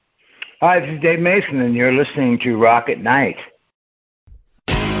Hi, this is Dave Mason, and you're listening to Rock at Night.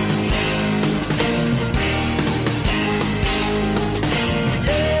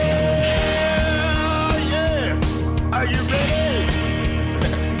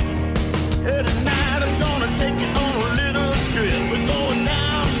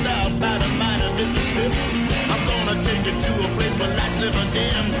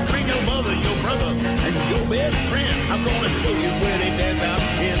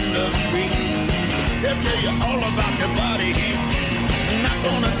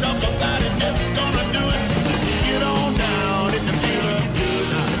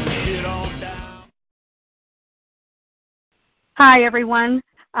 Hi, everyone.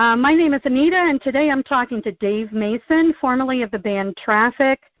 My name is Anita, and today I'm talking to Dave Mason, formerly of the band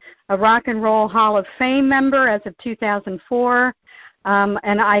Traffic, a Rock and Roll Hall of Fame member as of 2004, an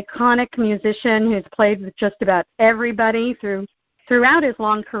iconic musician who's played with just about everybody throughout his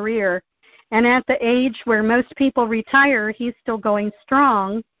long career. And at the age where most people retire, he's still going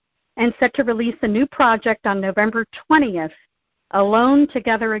strong and set to release a new project on November 20th, Alone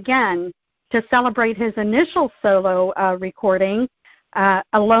Together Again, to celebrate his initial solo recording,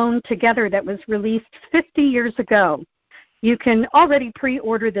 Alone Together, that was released 50 years ago. You can already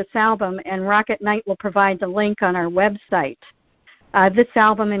pre-order this album, and Rock at Night will provide the link on our website. This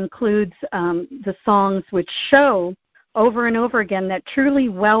album includes the songs which show over and over again that truly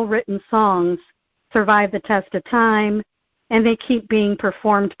well-written songs survive the test of time, and they keep being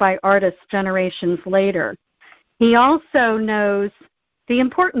performed by artists generations later. He also knows the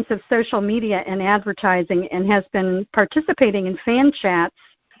importance of social media and advertising and has been participating in fan chats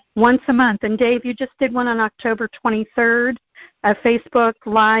once a month. And Dave, you just did one on October 23rd, a Facebook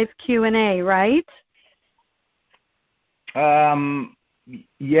Live Q&A, right?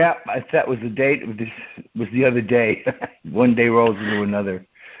 Yeah, that was the date. This was the other day. One day rolls into another.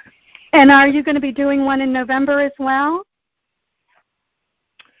 And are you going to be doing one in November as well?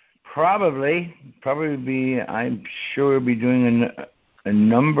 Probably be. I'm sure we'll be doing a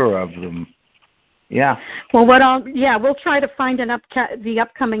number of them. Yeah. Well, we'll try to find the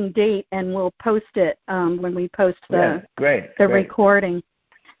upcoming date, and we'll post it when we post the recording.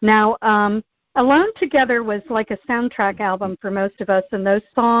 Now, Alone Together was like a soundtrack album for most of us, and those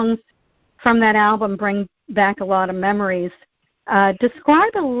songs from that album bring back a lot of memories.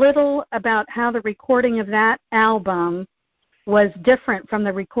 Describe a little about how the recording of that album was different from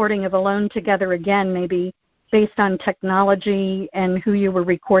the recording of Alone Together Again, maybe based on technology and who you were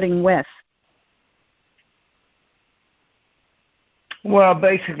recording with. Well,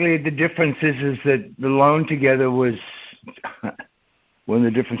 basically the difference is that Alone Together was, one of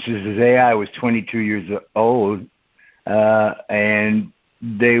the differences is I was 22 years old, and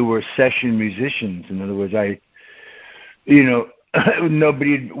they were session musicians. In other words, we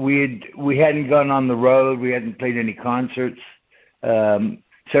hadn't gone on the road, we hadn't played any concerts,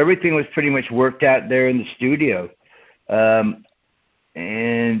 so everything was pretty much worked out there in the studio. And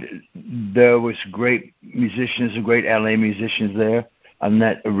there was great musicians and great LA musicians there on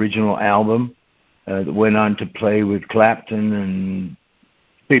that original album that went on to play with Clapton and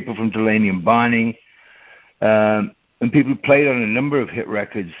people from Delaney and Bonnie, and people who played on a number of hit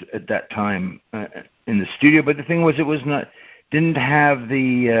records at that time in the studio. But the thing was, didn't have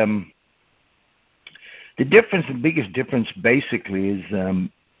the difference. The biggest difference basically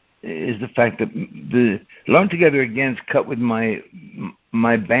is the fact that the Alone Together Again is cut with my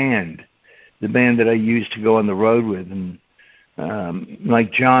band, the band that I used to go on the road with, and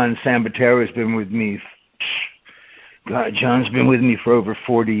like John Sambatero has been with me. God, John's been with me for over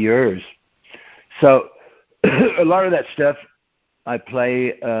 40 years. So a lot of that stuff I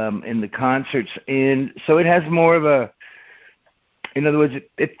play in the concerts, and so it has more of a. In other words,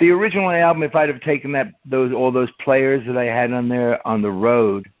 if the original album, if I'd have taken all those players that I had on there on the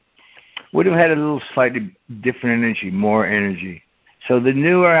road, would have had a little slightly different energy, more energy. So the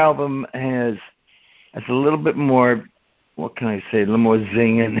newer album has a little bit more, what can I say, a little more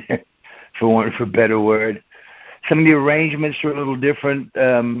zing in there, for a better word. Some of the arrangements are a little different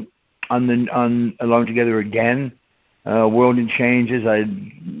on Alone Together Again. World in Changes, I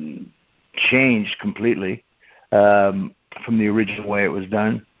changed completely from the original way it was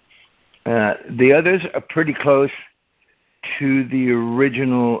done. The others are pretty close to the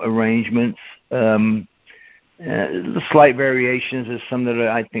original arrangements. The slight variations. There's some that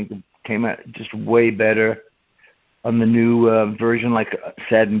I think came out just way better on the new version, like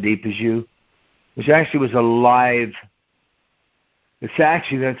Sad and Deep as You, which actually was a live. It's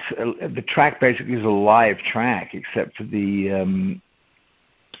actually, the track basically is a live track, except for the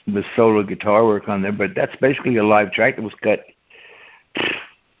solo guitar work on there. But that's basically a live track that was cut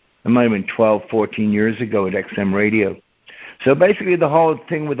It might have been 12, 14 years ago at XM Radio. So basically the whole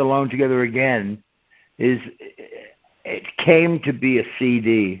thing with Alone Together Again is it came to be a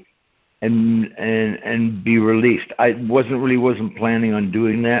CD and be released. I wasn't planning on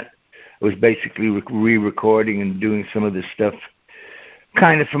doing that. I was basically re-recording and doing some of this stuff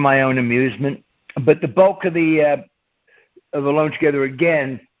kind of for my own amusement. But the bulk of the of Alone Together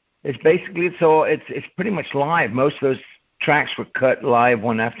Again is basically it's pretty much live. Most of those tracks were cut live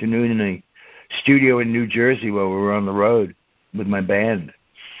one afternoon in a studio in New Jersey while we were on the road with my band.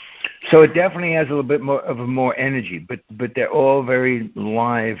 So it definitely has a little bit more energy, but they're all very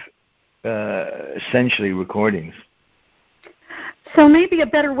live, essentially recordings. So maybe a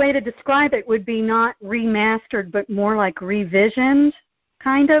better way to describe it would be not remastered, but more like revisioned,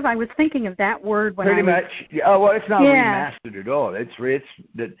 kind of. I was thinking of that word when pretty much. Oh well, it's not remastered at all. It's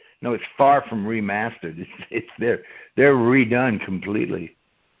far from remastered. They're redone completely.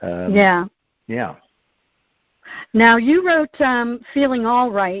 Yeah. Now you wrote "Feeling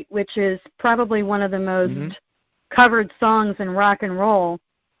All Right," which is probably one of the most covered songs in rock and roll.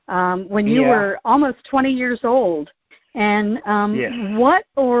 When you were almost 20 years old. And what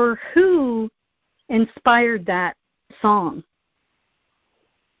or who inspired that song?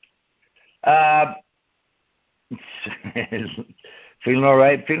 Feeling All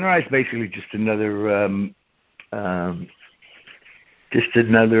Right. Feeling All Right is basically just another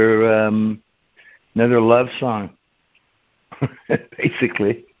love song.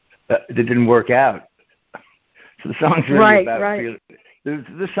 Basically, that didn't work out. So the song's really about feeling.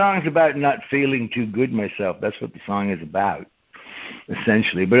 The song's about not feeling too good myself. That's what the song is about,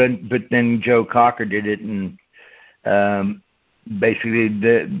 essentially. But then Joe Cocker did it, and basically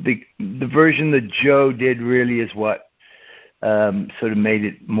the version that Joe did really is what sort of made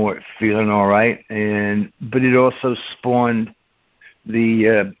it more feeling all right. But it also spawned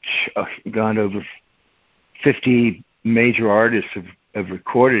the over 50 major artists have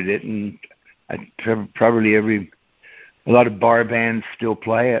recorded it, and probably a lot of bar bands still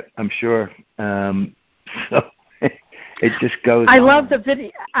play it, I'm sure. So it just goes. I love the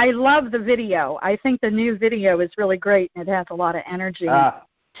video. I think the new video is really great, and it has a lot of energy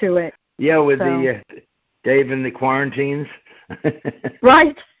to it. Yeah, with the Dave and the Quarantines.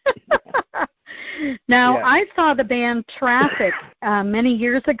 Right. Now, I saw the band Traffic many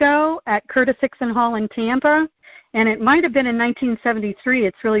years ago at Curtis Hickson Hall in Tampa, and it might have been in 1973.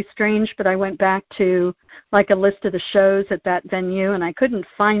 It's really strange, but I went back to like a list of the shows at that venue, and I couldn't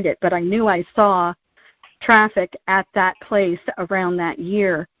find it, but I knew I saw Traffic at that place around that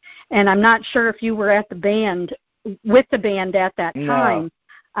year. And I'm not sure if you were at the band, with the band at that time,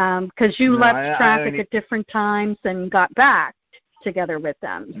 because you left Traffic at different times and got back together with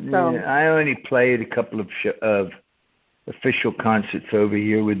them. So I only played a couple of official concerts over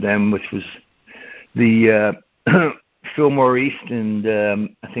here with them, which was the Fillmore East and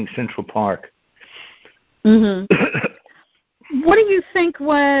I think Central Park. What do you think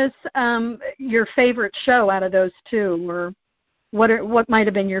was your favorite show out of those two, or what might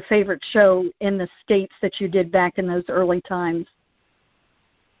have been your favorite show in the States that you did back in those early times?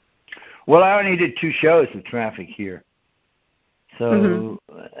 Well, I only did 2 shows with Traffic here, so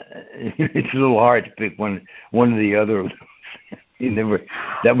it's a little hard to pick one or the other.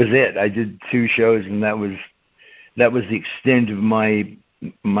 That was it. I did 2 shows, and that was the extent of my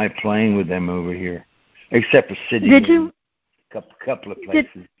playing with them over here, except for Sydney. Did you? Couple of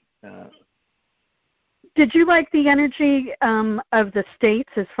places. Did you like the energy of the States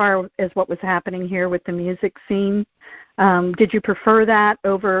as far as what was happening here with the music scene? Did you prefer that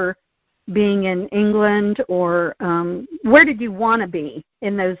over being in England, or where did you want to be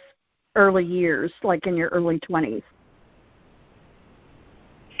in those early years, like in your early 20s?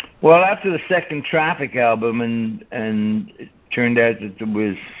 Well, after the second Traffic album, and it turned out that there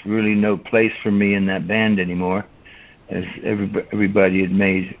was really no place for me in that band anymore, as everybody had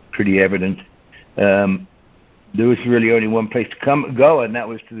made pretty evident. There was really only one place to go, and that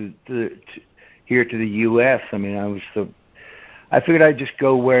was here to the U.S. I mean, I figured I'd just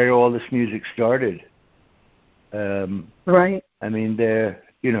go where all this music started. Right. I mean, this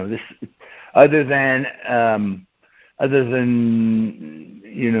other than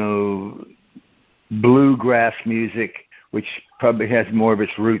bluegrass music, which probably has more of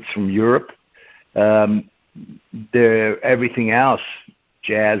its roots from Europe. Everything else,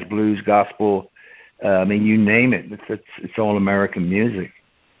 jazz, blues, gospel, I mean, you name it. It's all American music.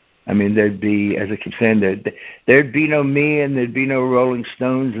 I mean, there'd be, as I keep saying, there'd be no me, and there'd be no Rolling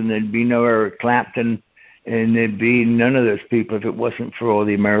Stones, and there'd be no Eric Clapton, and there'd be none of those people if it wasn't for all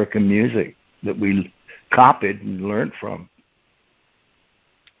the American music that we copied and learned from.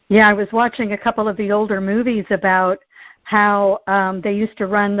 Yeah, I was watching a couple of the older movies about how they used to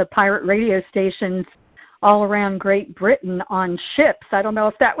run the pirate radio stations all around Great Britain on ships. I don't know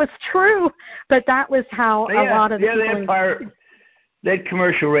if that was true, but that was how a lot of the people... They had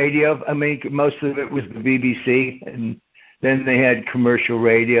commercial radio. I mean, most of it was the BBC, and then they had commercial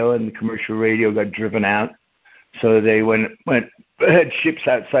radio, and the commercial radio got driven out. So they had ships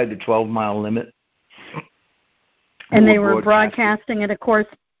outside the 12-mile limit. And they were broadcasting and, of course,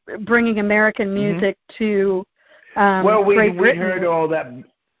 bringing American music to Great Britain. We'd heard all that.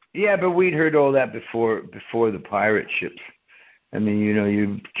 Yeah, but we'd heard all that before the pirate ships. I mean,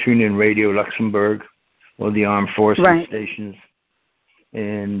 you tune in Radio Luxembourg or the Armed Forces stations.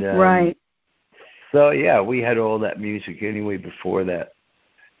 And right. So, yeah, we had all that music anyway before that.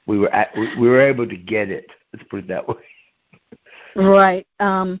 We were able to get it. Let's put it that way. Right.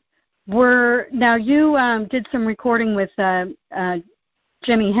 Now you did some recording with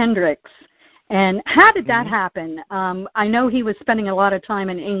Jimi Hendrix, and how did that happen? I know he was spending a lot of time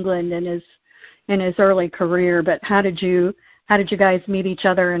in England in his early career, but how did you guys meet each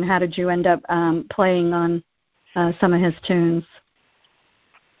other, and how did you end up playing on some of his tunes?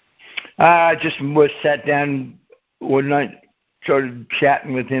 I just was sat down one night, started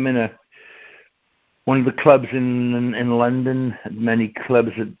chatting with him in one of the clubs in London, many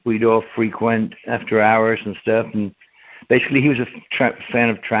clubs that we'd all frequent after hours and stuff. And basically, he was a fan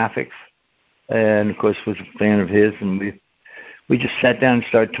of Traffic's, and of course was a fan of his. And we just sat down and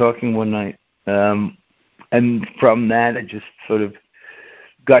started talking one night. And from that, I just sort of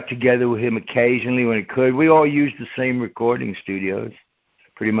got together with him occasionally when I could. We all used the same recording studios,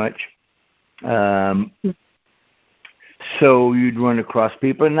 pretty much. So you'd run across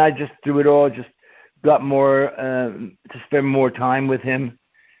people, and I just through it all just got more to spend more time with him,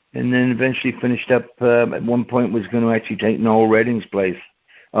 and then eventually finished up. At one point, was going to actually take Noel Redding's place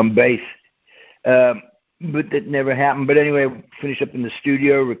on bass, but that never happened. But anyway, finished up in the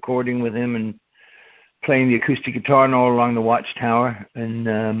studio recording with him and playing the acoustic guitar and all along the Watchtower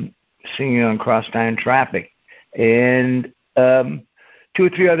and singing on Crosstown Traffic, and 2 or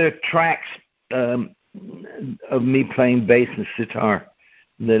 3 other tracks of me playing bass and sitar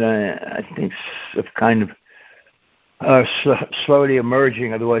that I think have kind of slowly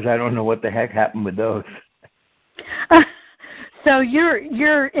emerging. Otherwise, I don't know what the heck happened with those. So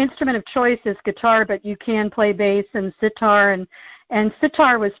your instrument of choice is guitar, but you can play bass and sitar, and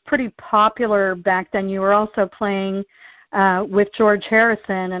sitar was pretty popular back then. You were also playing with George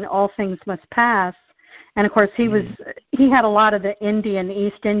Harrison and All Things Must Pass. And of course, he had a lot of the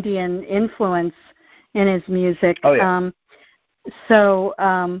East Indian influence in his music. Oh, yeah.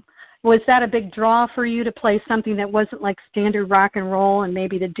 Was that a big draw for you to play something that wasn't like standard rock and roll, and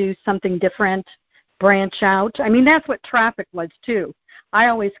maybe to do something different, branch out? I mean, that's what Traffic was too. I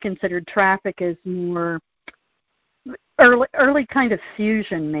always considered Traffic as more early kind of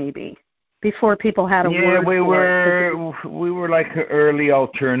fusion, maybe, before people had a word for it. We were like an early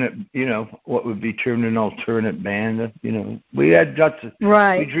alternate, what would be termed an alternate band. We had lots of,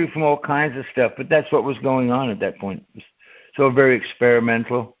 we drew from all kinds of stuff, but that's what was going on at that point. It was so very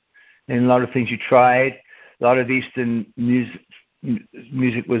experimental, and a lot of things you tried. A lot of Eastern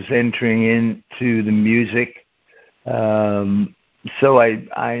music was entering into the music. So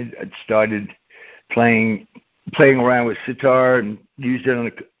I started playing around with sitar and used it on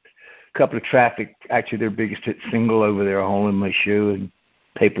a couple of Traffic, actually their biggest hit single over there, Hole in My Shoe and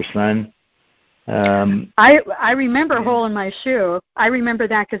Paper Sun. I remember Hole in My Shoe. I remember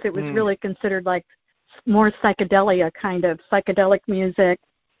that because it was really considered like more psychedelia, kind of psychedelic music.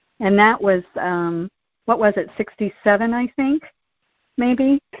 And that was, what was it, 67, I think,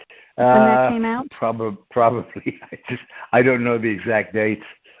 maybe, when that came out? Probably. I don't know the exact dates.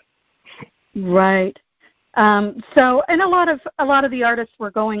 Right. And a lot of the artists were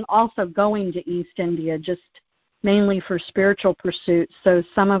going to East India just mainly for spiritual pursuits. So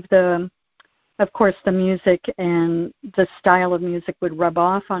some of course, the music and the style of music would rub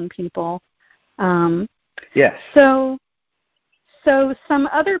off on people. Yes. So some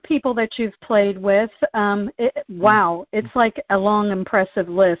other people that you've played with, wow, it's like a long, impressive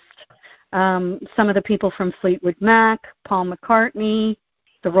list. Some of the people from Fleetwood Mac, Paul McCartney,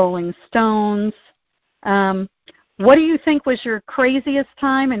 the Rolling Stones. What do you think was your craziest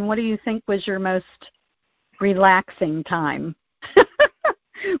time, and what do you think was your most relaxing time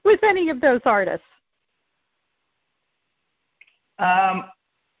with any of those artists?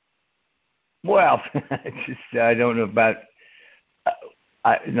 Well, I don't know about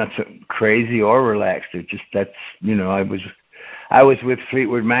not so crazy or relaxed. It just I was with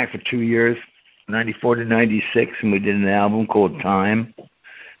Fleetwood Mac for 2 years, 94 to 96, and we did an album called Time.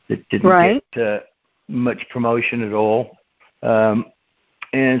 that didn't get much promotion at all.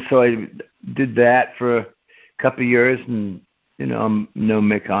 And so I did that for a couple of years, and I'm no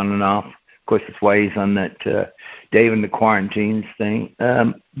Mick on and off. Of course, that's why he's on that Dave and the Quarantines thing.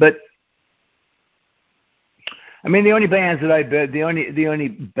 But I mean, the only bands that I've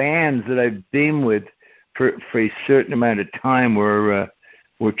been with for a certain amount of time were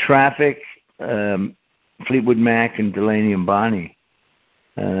Traffic, Fleetwood Mac, and Delaney and Bonnie.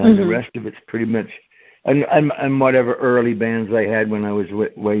 The rest of it's pretty much, and whatever early bands I had when I was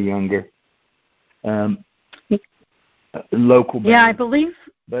way younger. Local bands. Yeah,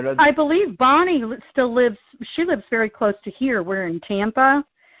 I believe Bonnie still lives. She lives very close to here. We're in Tampa,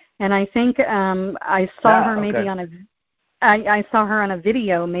 and I think I saw her maybe I saw her on a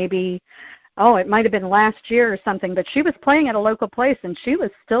video maybe. Oh, it might have been last year or something. But she was playing at a local place, and she was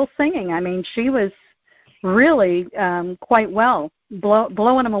still singing. I mean, she was really quite well,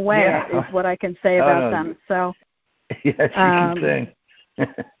 blowing them away is what I can say about them. So yes, she can sing.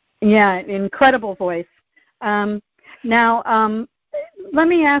 Yeah, incredible voice. Now, let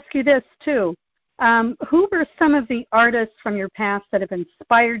me ask you this, too. Who were some of the artists from your past that have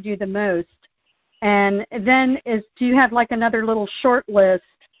inspired you the most? And then do you have like another little short list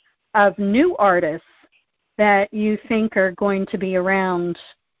of new artists that you think are going to be around,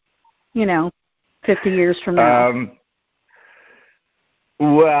 50 years from now?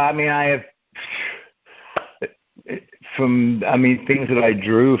 Well, I mean, I have things that I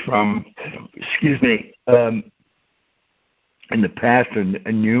drew from, in the past are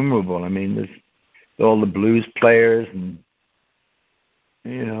innumerable. I mean, there's all the blues players and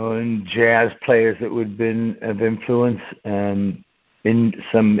and jazz players that would have been of influence, and in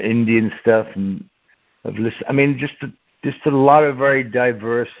some Indian stuff, and I've listened. I mean, just a lot of very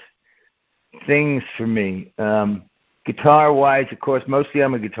diverse things for me. Guitar-wise, of course, mostly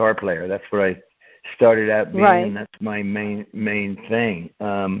I'm a guitar player. That's what I started out being, and that's my main thing.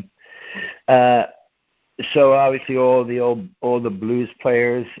 So obviously all the blues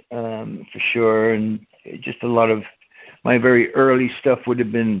players, for sure, and just a lot of my very early stuff would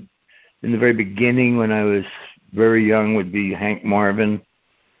have been in the very beginning when I was very young, would be Hank Marvin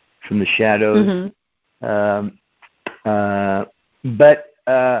from the Shadows. But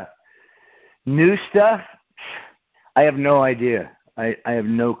new stuff, I have no idea. I have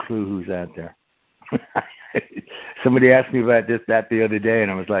no clue who's out there. Somebody asked me about that the other day,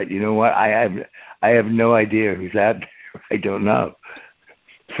 and I was like, you know what? I have no idea who's out there. I don't know.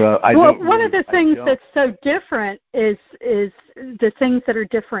 So one of the things that's so different is the things that are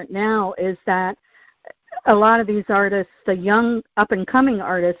different now is that a lot of these artists, the young up-and-coming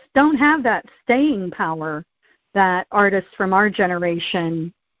artists, don't have that staying power that artists from our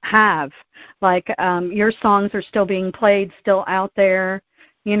generation have. Like your songs are still being played, still out there.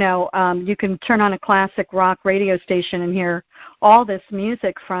 You can turn on a classic rock radio station and hear all this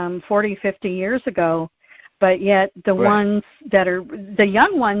music from 40, 50 years ago, but yet the ones that are, the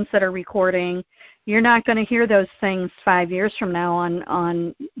young ones that are recording, you're not going to hear those things 5 years from now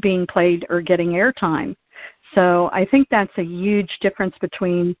on being played or getting airtime. So I think that's a huge difference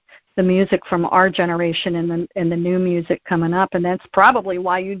between the music from our generation and the new music coming up, and that's probably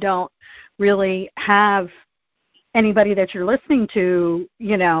why you don't really have anybody that you're listening to,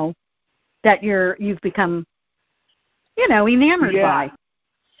 that you've become, enamored by.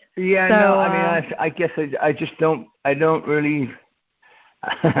 Yeah, so, no, I mean, I guess I just don't really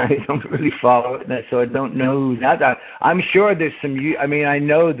follow it, so I don't know. I'm sure there's some. I mean, I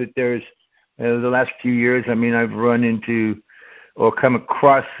know that there's the last few years. I mean, I've run into or come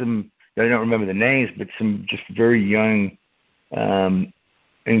across some. I don't remember the names, but some just very young,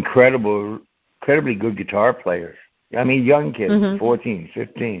 incredibly good guitar players. I mean, young kids, 14,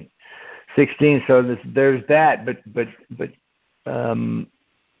 15, 16. So there's that, but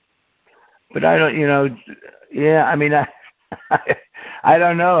I don't, yeah. I mean, I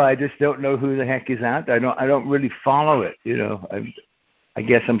don't know. I just don't know who the heck is out there. I don't really follow it. I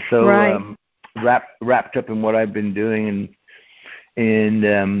guess I'm so wrapped up in what I've been doing,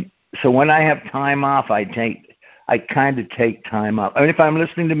 and so when I have time off, I kind of take time off. I mean, if I'm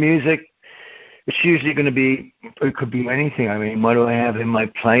listening to music, it's usually going to be, it could be anything. I mean, what do I have in my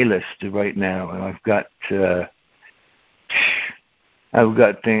playlist right now? I've got,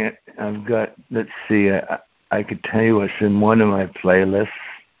 let's see, I could tell you what's in one of my playlists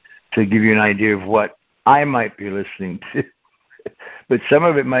to give you an idea of what I might be listening to. But some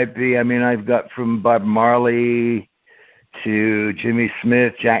of it might be, I mean, I've got from Bob Marley to Jimmy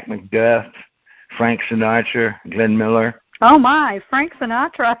Smith, Jack McDuff, Frank Sinatra, Glenn Miller. Oh, my, Frank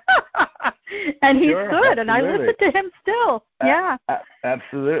Sinatra. And he's Sure, good, absolutely. and I listen to him still. Yeah.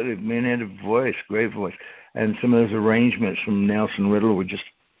 Absolutely. Man had a voice, great voice. And some of those arrangements from Nelson Riddle were just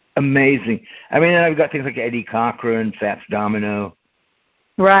amazing. I mean, I've got things like Eddie Cochran, Fats Domino,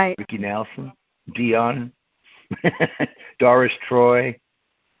 Right. Ricky Nelson, Dion, Doris Troy.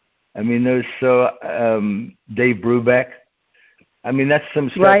 I mean, there's Dave Brubeck. I mean, that's some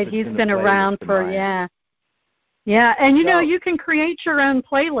stuff. Right. He's been around for, yeah. Yeah, and you can create your own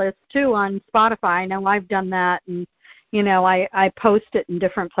playlist too on Spotify. I know I've done that, and I post it in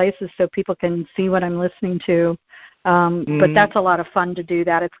different places so people can see what I'm listening to. But that's a lot of fun to do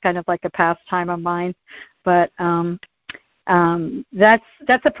that. It's kind of like a pastime of mine. But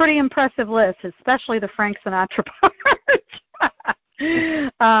that's a pretty impressive list, especially the Frank Sinatra part.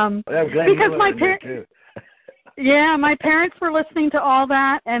 Because my parents. Yeah, my parents were listening to all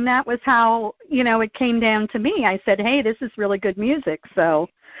that, and that was how, it came down to me. I said, hey, this is really good music. So,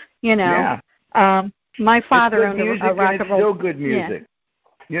 my father owned a rock and roll. It's still good music,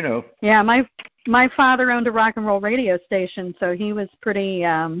 Yeah, my father owned a rock and roll radio station, so he was pretty,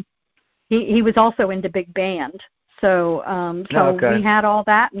 he was also into big band. So we had all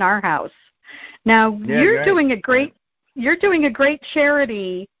that in our house. Now, you're doing a great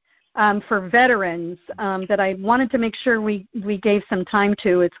charity for veterans that I wanted to make sure we gave some time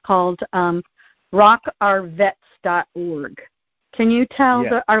to. It's called rockourvets.org. Can you tell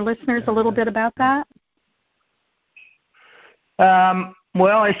our listeners a little bit about that?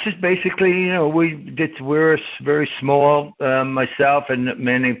 Well, it's just basically, we're very small, myself and a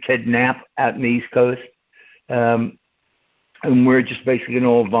man named Ted Knapp out in the East Coast. And we're just basically an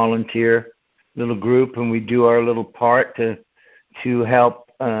all volunteer little group, and we do our little part to help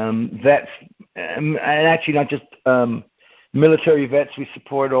vets, and actually not just military vets. We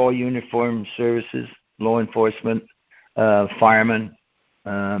support all uniformed services, law enforcement, firemen,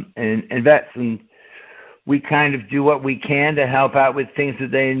 and vets, and we kind of do what we can to help out with things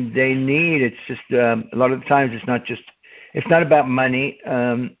that they need. It's just a lot of the times it's not about money.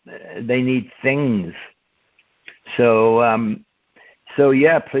 They need things. So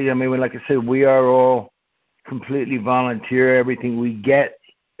yeah, please. I mean, like I said, we are all completely volunteer. Everything we get,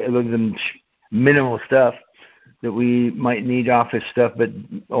 other than minimal stuff that we might need, office stuff, but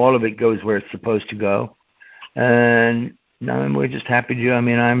all of it goes where it's supposed to go. And we're just happy to. I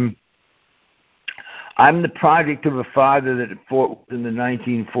mean, I'm the product of a father that fought in the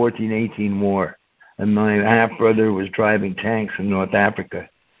 1914-18 war, and my half brother was driving tanks in North Africa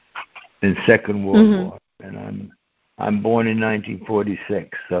in Second World War, and I'm born in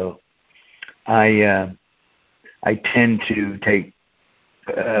 1946, so I tend to take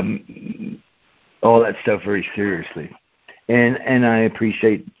all that stuff very seriously, and I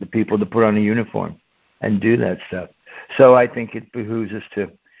appreciate the people that put on a uniform and do that stuff. So I think it behooves us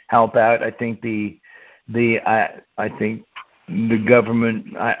to help out. I think I think the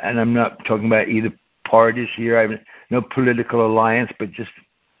government, and I'm not talking about either parties here. I have no political alliance, but just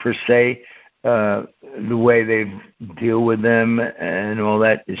per se, the way they deal with them and all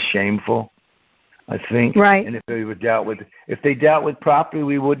that is shameful, I think. Right. And if they dealt with properly,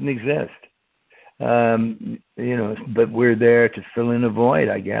 we wouldn't exist. But we're there to fill in a void,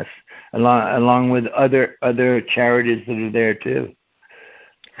 I guess, along with other charities that are there too.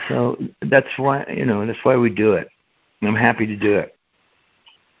 So that's why we do it. I'm happy to do it.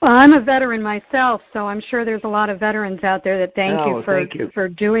 Well, I'm a veteran myself, so I'm sure there's a lot of veterans out there that thank you for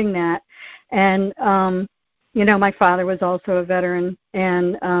doing that. And my father was also a veteran,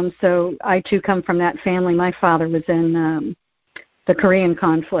 and so I too come from that family. My father was in the Korean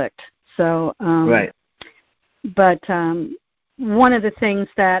conflict. So, right. But one of the things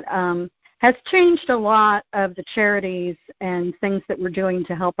that has changed a lot of the charities and things that we're doing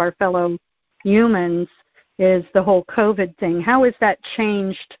to help our fellow humans is the whole COVID thing. How has that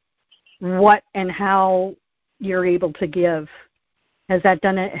changed what and how you're able to give? Has that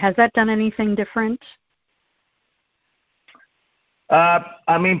done anything different?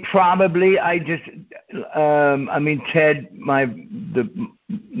 I mean, probably. Ted, my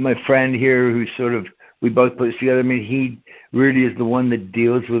friend here, who sort of, we both put this together. I mean, he really is the one that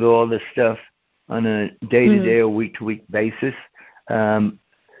deals with all this stuff on a day-to-day or week-to-week basis.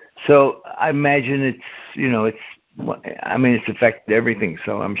 So I imagine it's affected everything.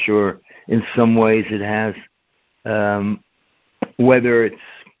 So I'm sure in some ways it has. Whether it's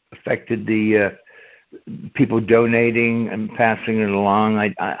affected the people donating and passing it along.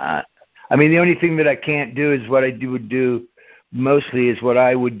 I mean, the only thing that I can't do is what I would do mostly is what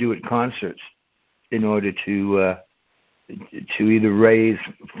I would do at concerts in order to either raise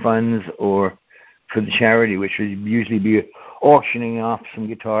funds or for the charity, which would usually be auctioning off some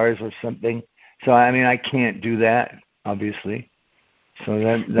guitars or something. So I mean, I can't do that, obviously. So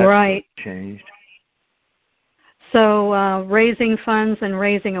that's right. changed. So raising funds and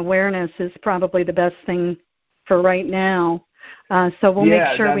raising awareness is probably the best thing for right now. So we'll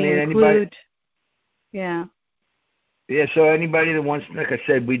make sure we include. Yeah. Yeah. So anybody that wants, like I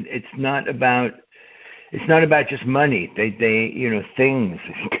said, it's not about just money. They things.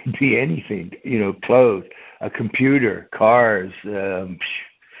 It could be anything. Clothes, a computer, cars,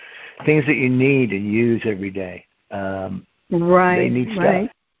 things that you need and use every day. Right. They need stuff. Right.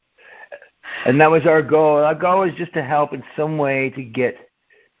 And that was our goal. Our goal was just to help in some way to get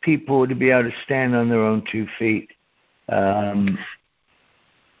people to be able to stand on their own 2 feet. Because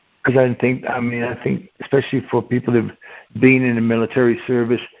I think especially for people that have been in the military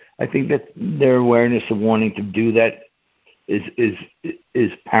service, I think that their awareness of wanting to do that is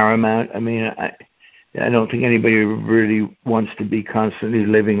paramount. I mean, I don't think anybody really wants to be constantly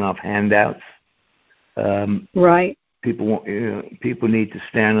living off handouts. Right. People need to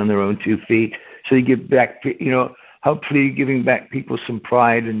stand on their own 2 feet. So you give back, hopefully giving back people some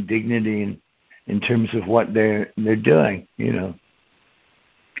pride and dignity in terms of what they're doing.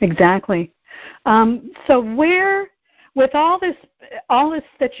 Exactly. So where, with all this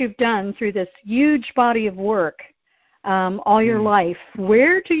that you've done through this huge body of work, all your life,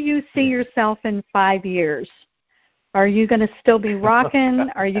 where do you see yourself in 5 years? Are you going to still be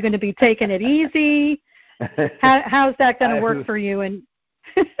rocking? Are you going to be taking it easy? How's that going to work for you? And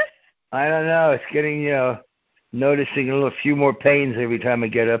I don't know. It's getting, noticing a few more pains every time I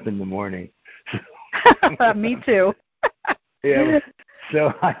get up in the morning. Me too. Yeah.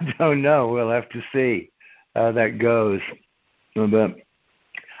 So I don't know. We'll have to see how that goes. But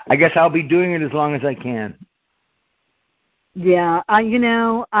I guess I'll be doing it as long as I can. Yeah.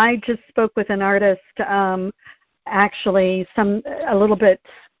 I just spoke with an artist, actually, a little bit.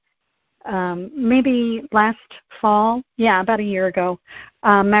 Maybe last fall, about a year ago,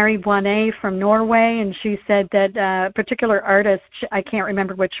 Mary Boinet from Norway, and she said that a particular artist, I can't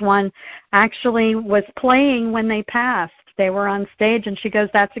remember which one, actually was playing when they passed. They were on stage, and she goes,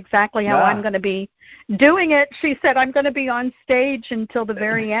 that's exactly how I'm going to be doing it. She said, I'm going to be on stage until the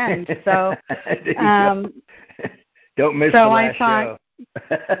very end. So don't miss the last show.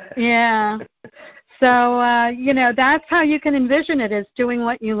 Yeah. So, that's how you can envision it, is doing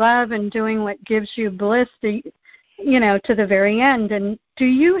what you love and doing what gives you bliss, to the very end. And do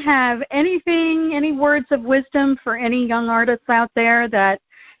you have any words of wisdom for any young artists out there that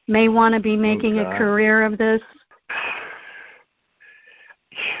may want to be making a career of this?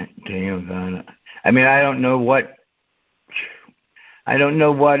 Damn, God. I mean, I don't know what you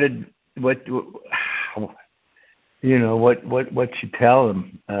tell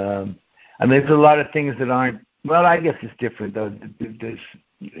them. I mean, there's a lot of things that aren't. Well, I guess it's different though.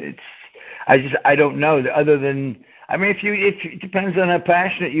 I don't know. Other than, I mean, it depends on how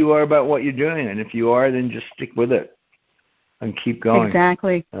passionate you are about what you're doing, and if you are, then just stick with it and keep going.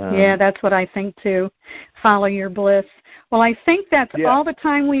 Exactly. Yeah, that's what I think too. Follow your bliss. Well, I think that's all the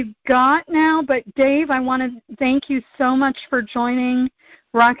time we've got now. But Dave, I want to thank you so much for joining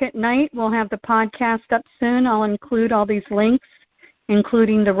Rock at Night. We'll have the podcast up soon. I'll include all these links,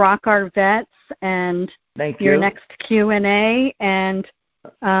 including the Rock Our Vets and your next Q&A. And,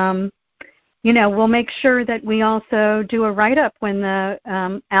 we'll make sure that we also do a write-up when the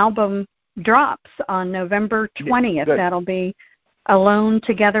album drops on November 20th. That'll be Alone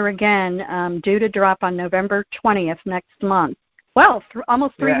Together Again, due to drop on November 20th next month. Well,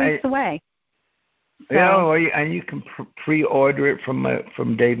 almost 3 weeks away. So. Yeah, and you can pre-order it from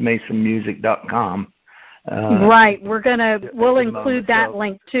DaveMasonMusic.com. Right. We'll include that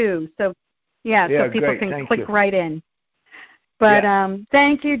link too. So so people can click right in. But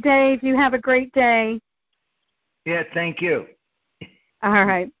thank you, Dave. You have a great day. Yeah, thank you. All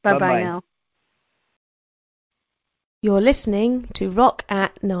right. Bye-bye now. You're listening to Rock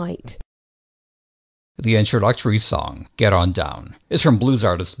at Night. The introductory song, Get On Down, is from blues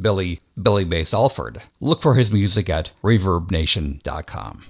artist Billy Bass Alford. Look for his music at ReverbNation.com.